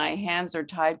sort of, my hands are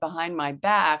tied behind my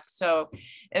back. So,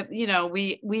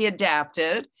 we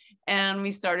adapted, and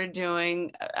we started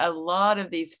doing a lot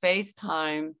of these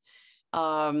FaceTime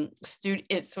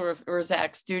it's sort of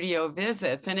Urzak studio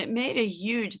visits, and it made a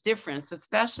huge difference,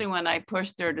 especially when I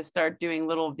pushed her to start doing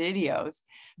little videos,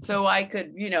 so I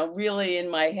could, really in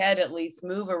my head at least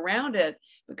move around it.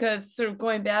 Because, sort of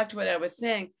going back to what I was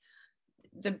saying,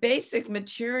 the basic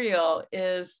material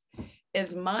is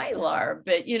is mylar,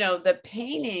 but you know, the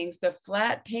paintings, the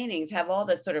flat paintings have all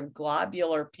this sort of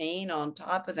globular paint on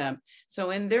top of them. So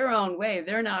in their own way,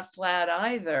 they're not flat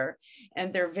either,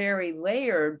 and they're very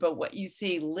layered. But what you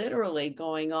see literally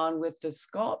going on with the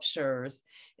sculptures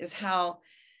is how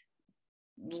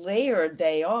layered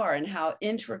they are and how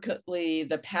intricately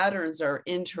the patterns are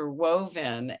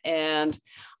interwoven. And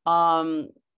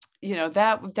you know,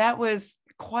 that was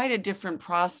quite a different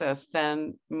process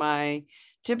than my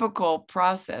typical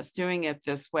process doing it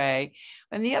this way.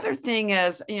 And the other thing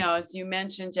is, you know, as you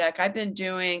mentioned, Jack, I've been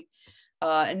doing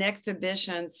an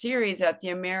exhibition series at the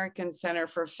American Center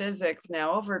for Physics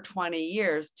now over 20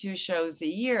 years, 2 shows a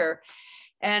year.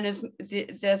 And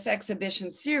this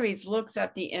exhibition series looks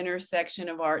at the intersection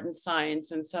of art and science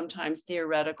and sometimes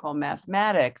theoretical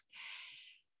mathematics.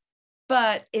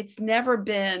 But it's never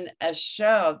been a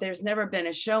show. There's never been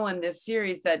a show in this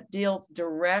series that deals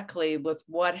directly with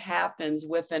what happens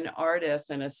with an artist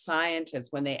and a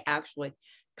scientist when they actually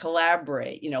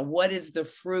collaborate. You know, what is the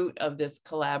fruit of this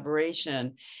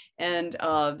collaboration? And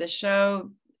the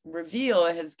show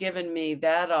Reveal has given me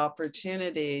that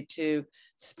opportunity to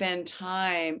spend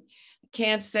time.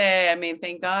 Can't say, I mean,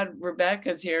 thank God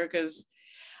Rebecca's here, because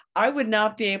I would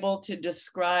not be able to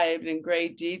describe in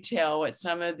great detail what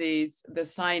some of the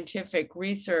scientific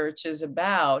research is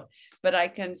about, but I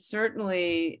can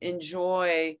certainly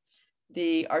enjoy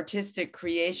the artistic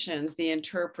creations, the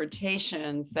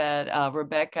interpretations that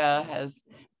Rebecca has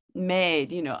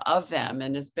made, you know, of them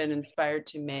and has been inspired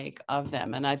to make of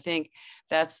them. And I think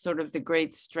that's sort of the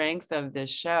great strength of this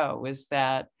show, is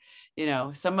that, you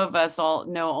know, some of us all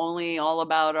know only all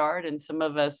about art and some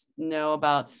of us know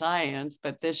about science,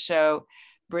 but this show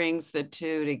brings the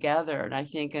two together, and I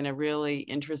think in a really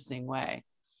interesting way.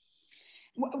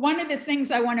 One of the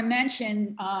things I want to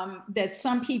mention that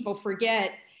some people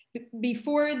forget,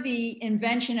 before the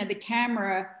invention of the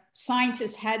camera,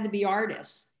 scientists had to be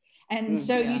artists. And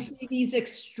so you see these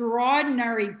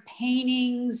extraordinary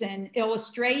paintings and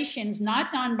illustrations,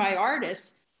 not done by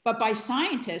artists, but by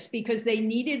scientists, because they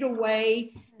needed a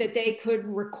way that they could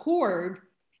record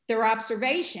their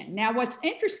observation. Now, what's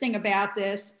interesting about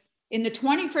this, in the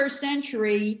 21st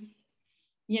century,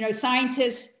 you know,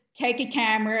 scientists take a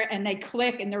camera and they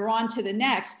click and they're on to the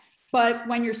next. But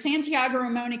when you're Santiago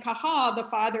Ramon y Cajal, the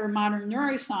father of modern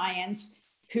neuroscience,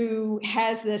 who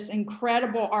has this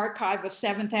incredible archive of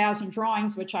 7,000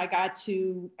 drawings, which I got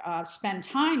to spend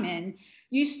time in,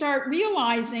 you start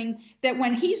realizing that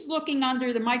when he's looking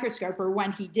under the microscope, or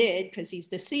when he did, because he's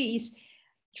deceased,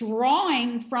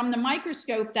 drawing from the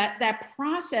microscope, that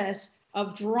process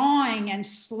of drawing and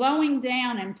slowing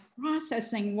down and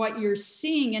processing what you're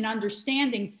seeing and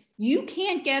understanding, you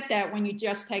can't get that when you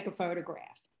just take a photograph.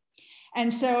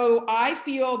 And so I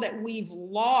feel that we've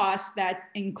lost that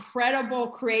incredible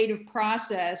creative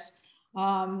process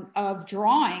of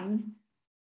drawing,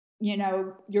 you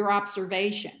know, your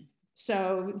observation.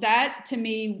 So that to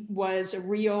me was a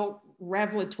real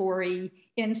revelatory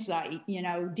insight, you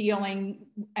know, dealing,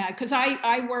 because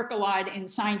I work a lot in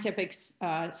scientific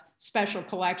special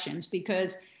collections,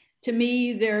 because to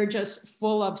me, they're just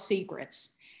full of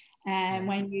secrets. And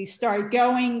when you start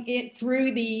going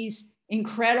through these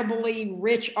incredibly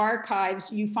rich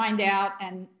archives, you find out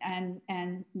and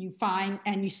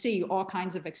you see all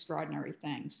kinds of extraordinary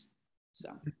things.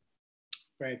 So,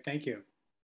 great, thank you.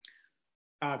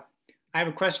 I have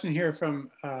a question here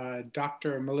from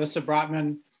Dr. Melissa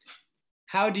Brotman.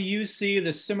 How do you see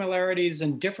the similarities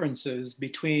and differences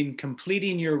between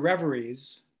completing your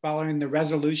reveries following the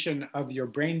resolution of your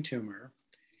brain tumor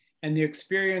and the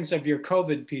experience of your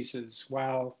COVID pieces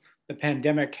while the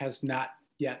pandemic has not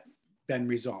yet been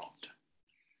resolved?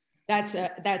 That's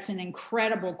an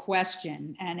incredible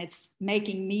question, and it's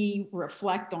making me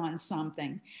reflect on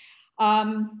something.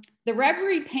 The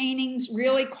reverie paintings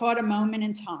really caught a moment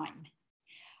in time.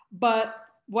 But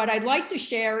what I'd like to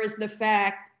share is the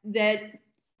fact that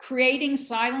creating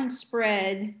Silent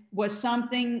Spread was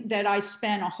something that I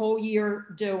spent a whole year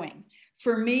doing.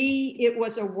 For me, it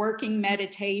was a working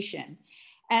meditation.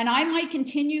 And I might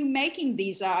continue making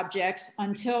these objects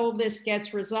until this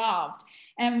gets resolved.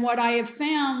 And what I have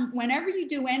found, whenever you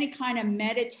do any kind of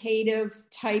meditative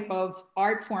type of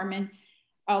art form, and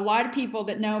a lot of people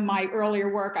that know my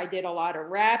earlier work, I did a lot of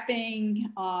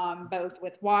wrapping, both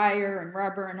with wire and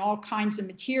rubber and all kinds of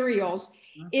materials.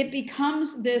 It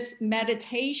becomes this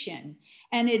meditation,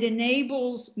 and it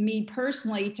enables me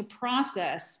personally to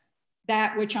process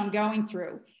that which I'm going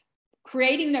through.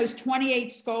 Creating those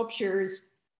 28 sculptures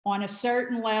on a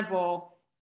certain level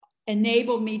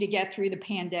enabled me to get through the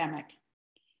pandemic.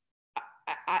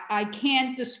 I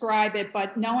can't describe it,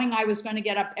 but knowing I was going to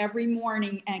get up every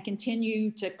morning and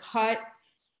continue to cut,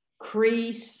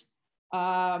 crease,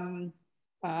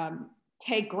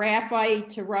 take graphite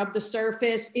to rub the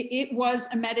surface, it was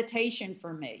a meditation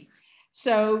for me.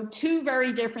 So two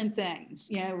very different things.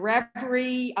 You know,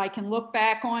 reverie, I can look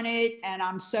back on it and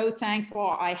I'm so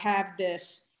thankful I have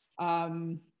this,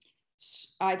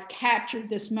 I've captured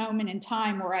this moment in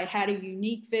time where I had a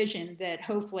unique vision that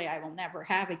hopefully I will never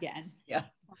have again. Yeah.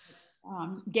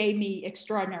 Gave me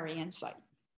extraordinary insight.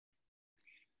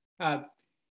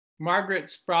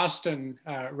 Margaret Sproston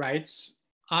writes,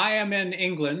 I am in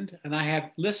England and I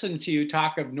have listened to you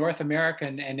talk of North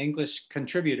American and English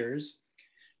contributors.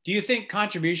 Do you think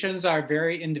contributions are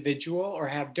very individual or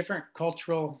have different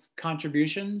cultural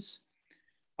contributions?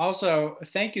 Also,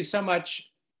 thank you so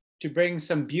much to bring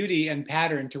some beauty and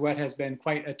pattern to what has been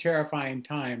quite a terrifying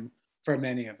time for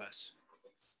many of us.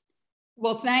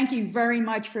 Well, thank you very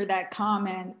much for that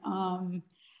comment.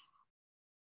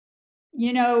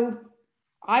 You know,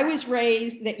 I was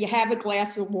raised that you have a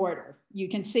glass of water. You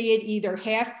can see it either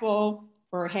half full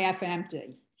or half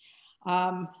empty.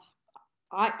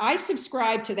 I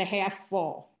subscribe to the half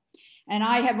full. And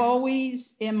I have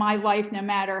always in my life, no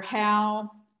matter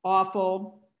how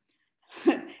awful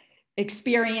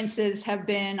experiences have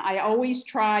been, I always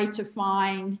try to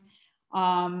find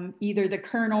either the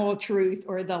kernel of truth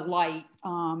or the light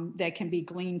that can be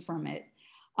gleaned from it.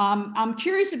 I'm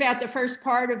curious about the first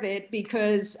part of it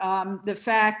because the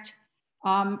fact,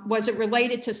 was it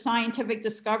related to scientific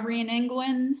discovery in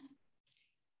England?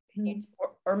 Can you?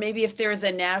 Or maybe if there's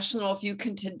a national, if you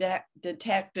can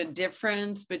detect a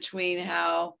difference between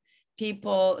how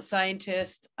people,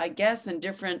 scientists, I guess, in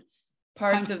different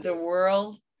parts of the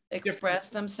world express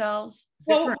themselves.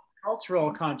 Different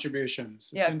cultural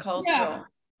contributions. Yeah, cultural. Yeah.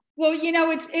 Well, you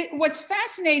know, what's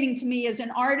fascinating to me as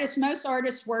an artist, most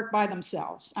artists work by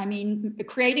themselves. I mean,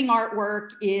 creating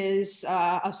artwork is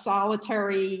a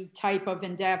solitary type of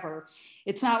endeavor.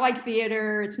 It's not like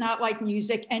theater, it's not like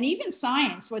music, and even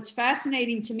science. What's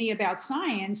fascinating to me about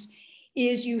science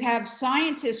is you have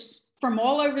scientists from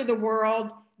all over the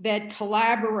world that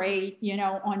collaborate, you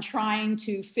know, on trying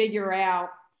to figure out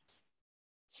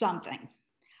something.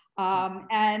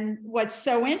 And what's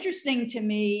so interesting to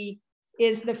me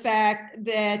is the fact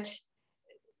that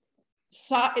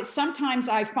sometimes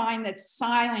I find that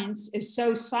science is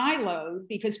so siloed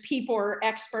because people are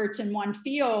experts in one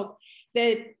field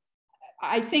that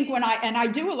I think when I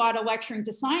do a lot of lecturing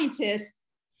to scientists,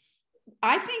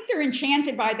 I think they're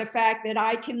enchanted by the fact that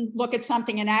I can look at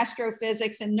something in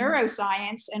astrophysics and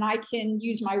neuroscience, and I can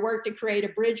use my work to create a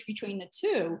bridge between the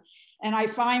two. And I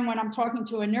find when I'm talking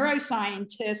to a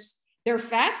neuroscientist, they're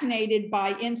fascinated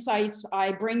by insights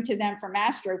I bring to them from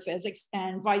astrophysics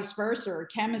and vice versa, or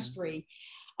chemistry.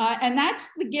 And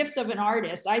that's the gift of an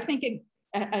artist. I think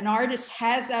an artist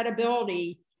has that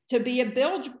ability to be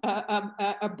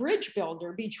a bridge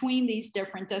builder between these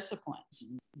different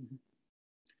disciplines.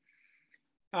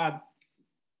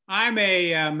 I'm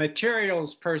a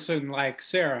materials person like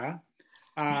Sarah.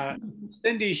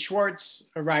 Cindy Schwartz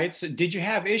writes, did you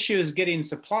have issues getting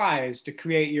supplies to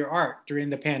create your art during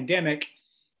the pandemic?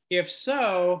 If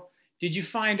so, did you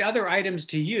find other items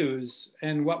to use,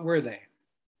 and what were they?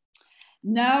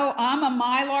 No, I'm a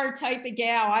Mylar type of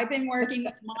gal. I've been working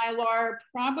with Mylar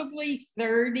probably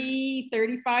 30,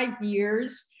 35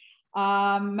 years.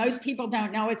 Most people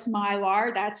don't know it's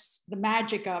Mylar. That's the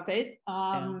magic of it,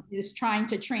 is trying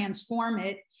to transform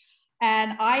it.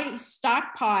 And I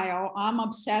stockpile. I'm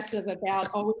obsessive about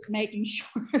always making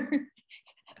sure.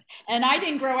 And I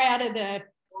didn't grow out of the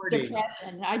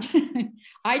depression.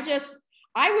 I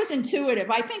was intuitive.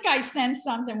 I think I sensed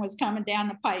something was coming down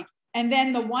the pike. And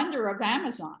then the wonder of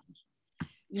Amazon.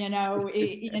 You know,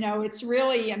 it's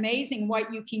really amazing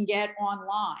what you can get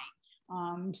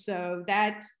online. So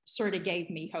that sort of gave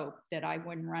me hope that I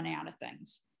wouldn't run out of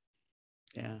things.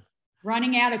 Yeah.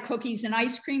 Running out of cookies and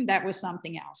ice cream, that was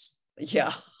something else.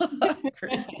 Yeah.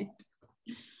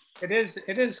 It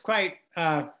is quite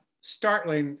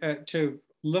startling to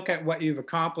look at what you've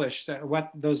accomplished,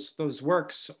 what those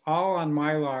works all on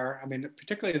Mylar. I mean,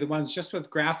 particularly the ones just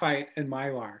with graphite and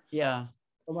Mylar. Yeah.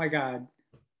 Oh my God.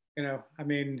 You know, I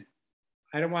mean,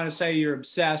 I don't want to say you're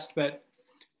obsessed, but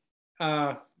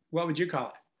what would you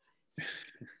call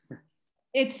it?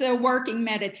 It's a working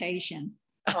meditation.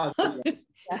 Oh,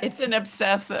 It's an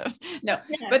obsessive. No,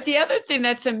 yeah. But the other thing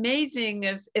that's amazing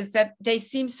is that they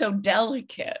seem so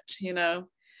delicate, you know.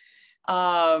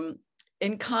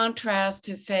 in contrast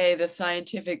to, say, the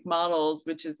scientific models,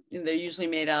 which is, they're usually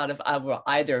made out of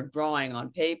either drawing on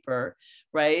paper,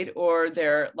 right? Or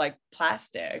they're like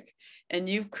plastic. And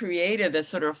you've created a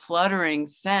sort of fluttering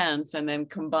sense, and then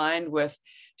combined with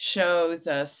shows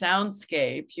a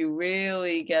soundscape, you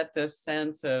really get this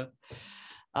sense of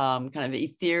kind of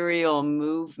ethereal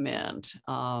movement.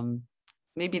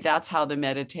 Maybe that's how the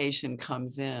meditation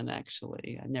comes in,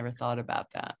 actually. I never thought about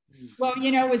that. Well, you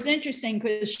know, it was interesting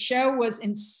because Sho was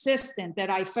insistent that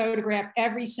I photograph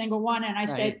every single one. And I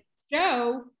said,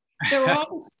 Sho, they're all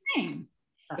the same.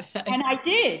 And I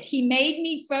did. He made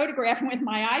me photograph them with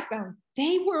my iPhone.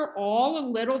 They were all a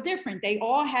little different. They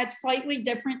all had slightly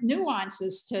different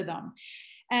nuances to them.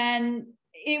 And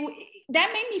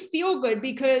that made me feel good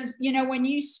because, you know, when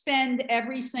you spend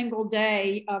every single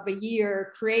day of a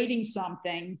year creating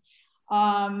something,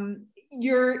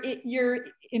 you're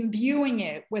imbuing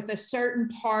it with a certain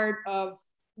part of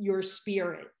your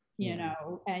spirit, you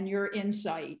know, and your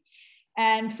insight.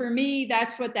 And for me,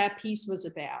 that's what that piece was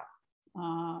about.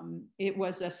 It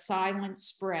was a silent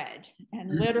spread,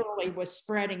 and literally was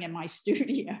spreading in my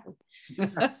studio.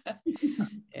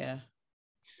 Yeah.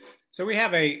 So we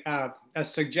have a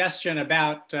suggestion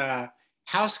about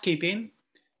housekeeping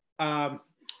from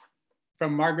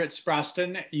Margaret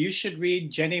Sproston. You should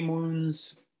read Jenny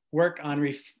Moon's work on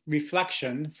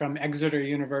reflection from Exeter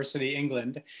University,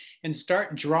 England, and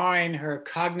start drawing her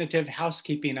cognitive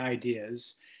housekeeping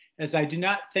ideas, as I do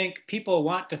not think people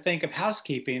want to think of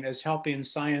housekeeping as helping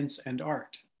science and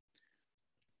art.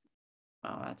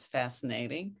 Oh, that's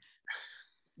fascinating.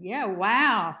 Yeah,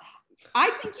 wow. I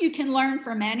think you can learn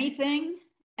from anything,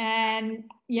 and,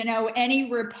 you know, any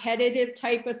repetitive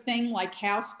type of thing like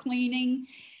house cleaning,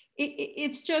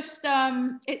 it's just,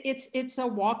 it's a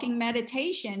walking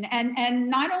meditation. And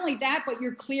not only that, but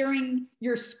you're clearing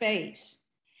your space.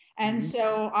 And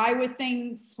so I would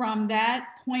think from that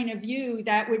point of view,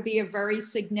 that would be a very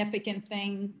significant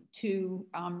thing to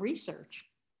research.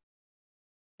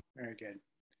 Very good.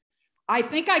 I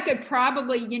think I could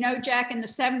probably, you know, Jack, in the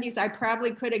 70s, I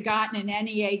probably could have gotten an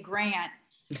NEA grant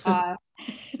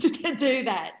to do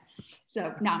that.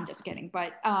 So no, I'm just kidding.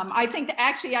 But I think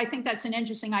I think that's an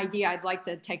interesting idea. I'd like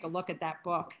to take a look at that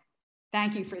book.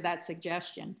 Thank you for that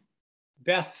suggestion.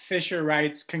 Beth Fisher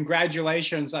writes,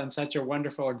 congratulations on such a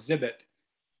wonderful exhibit.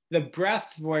 The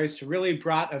breath voice really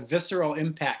brought a visceral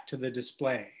impact to the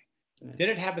display. Did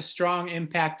it have a strong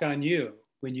impact on you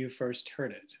when you first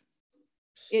heard it?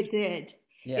 It did.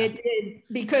 Yeah. It did,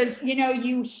 because, you know,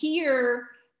 you hear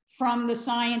from the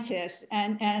scientists,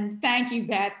 and thank you,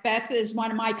 Beth. Beth is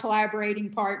one of my collaborating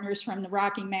partners from the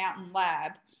Rocky Mountain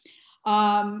Lab.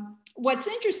 What's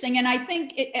interesting, and I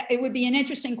think it would be an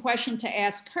interesting question to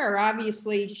ask her,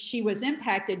 obviously she was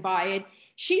impacted by it.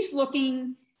 She's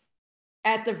looking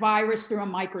at the virus through a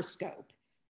microscope,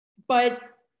 but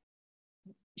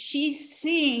she's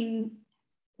seeing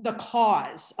the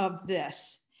cause of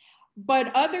this.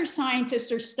 But other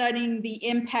scientists are studying the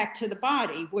impact to the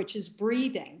body, which is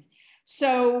breathing.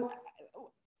 So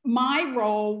my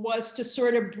role was to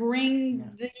sort of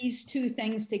bring these two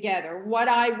things together. What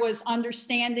I was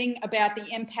understanding about the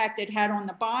impact it had on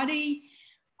the body,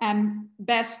 and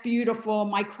Beth's beautiful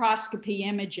microscopy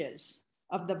images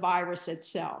of the virus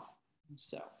itself.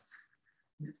 So.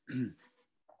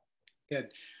 Good.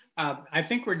 I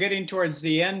think we're getting towards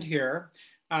the end here.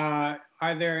 Are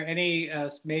there any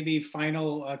maybe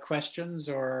final questions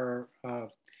or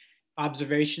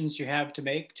observations you have to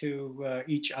make to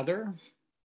each other?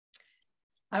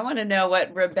 I want to know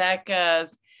what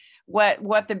Rebecca's,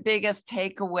 what the biggest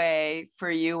takeaway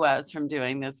for you was from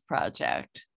doing this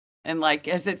project, and like,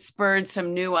 has it spurred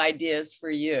some new ideas for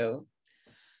you?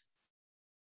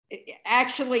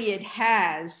 Actually, it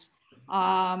has.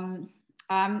 I'm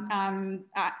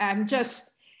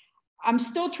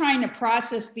still trying to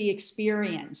process the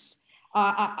experience.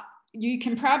 You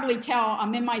can probably tell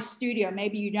I'm in my studio.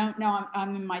 Maybe you don't know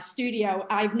I'm in my studio.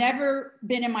 I've never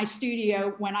been in my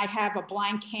studio when I have a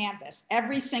blank canvas.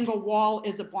 Every single wall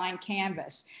is a blank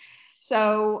canvas.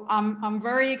 So I'm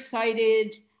very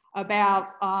excited about,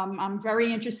 I'm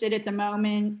very interested at the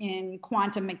moment in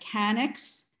quantum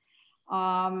mechanics.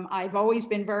 I've always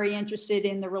been very interested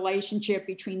in the relationship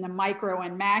between the micro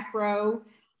and macro.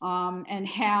 And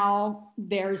how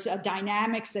there's a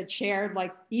dynamics that's shared,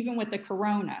 like even with the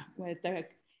corona, with the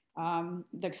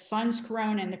sun's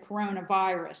corona and the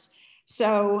coronavirus.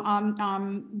 So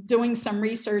I'm doing some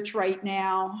research right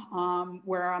now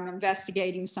where I'm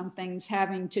investigating some things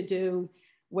having to do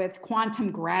with quantum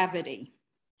gravity.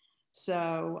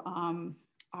 So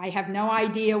I have no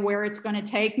idea where it's going to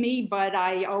take me, but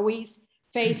I always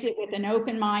face it with an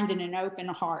open mind and an open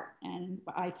heart. And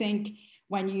I think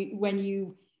when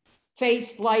you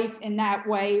face life in that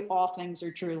way, all things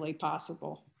are truly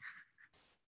possible.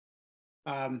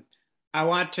 I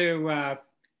want to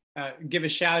give a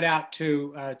shout out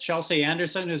to Chelsea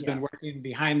Anderson, who's been working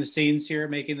behind the scenes here,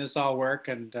 making this all work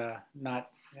and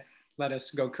not let us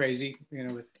go crazy, you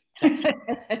know, with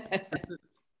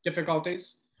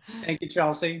difficulties. Thank you,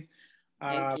 Chelsea.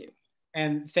 Thank you.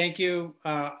 And thank you,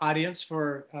 audience,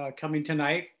 for coming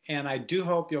tonight. And I do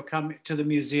hope you'll come to the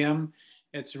museum.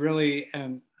 It's really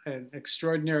an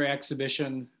extraordinary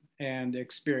exhibition and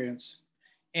experience.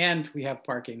 And we have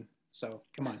parking, so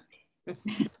come on.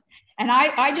 And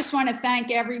I just want to thank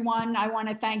everyone. I want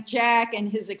to thank Jack and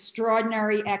his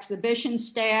extraordinary exhibition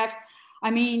staff.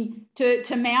 I mean,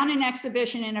 to mount an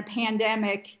exhibition in a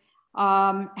pandemic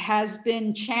has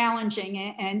been challenging,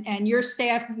 and your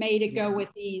staff made it go with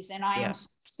ease. And I am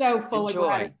so full of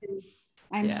gratitude.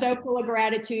 I'm so full of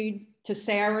gratitude to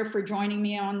Sarah for joining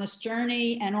me on this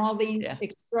journey, and all these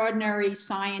extraordinary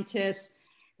scientists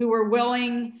who were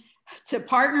willing to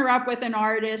partner up with an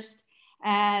artist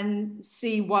and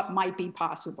see what might be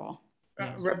possible.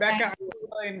 Rebecca,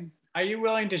 are you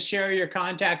willing to share your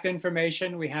contact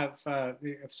information? We have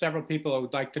several people who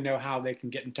would like to know how they can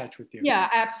get in touch with you. Yeah,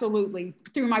 absolutely.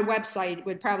 Through my website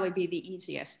would probably be the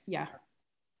easiest. Yeah.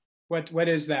 What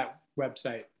is that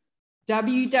website?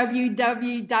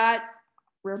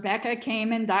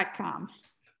 www.RebeccaKamen.com.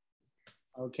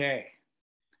 Okay.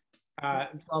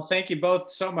 Well, thank you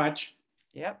both so much.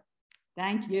 Yep.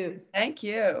 Thank you. Thank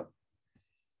you.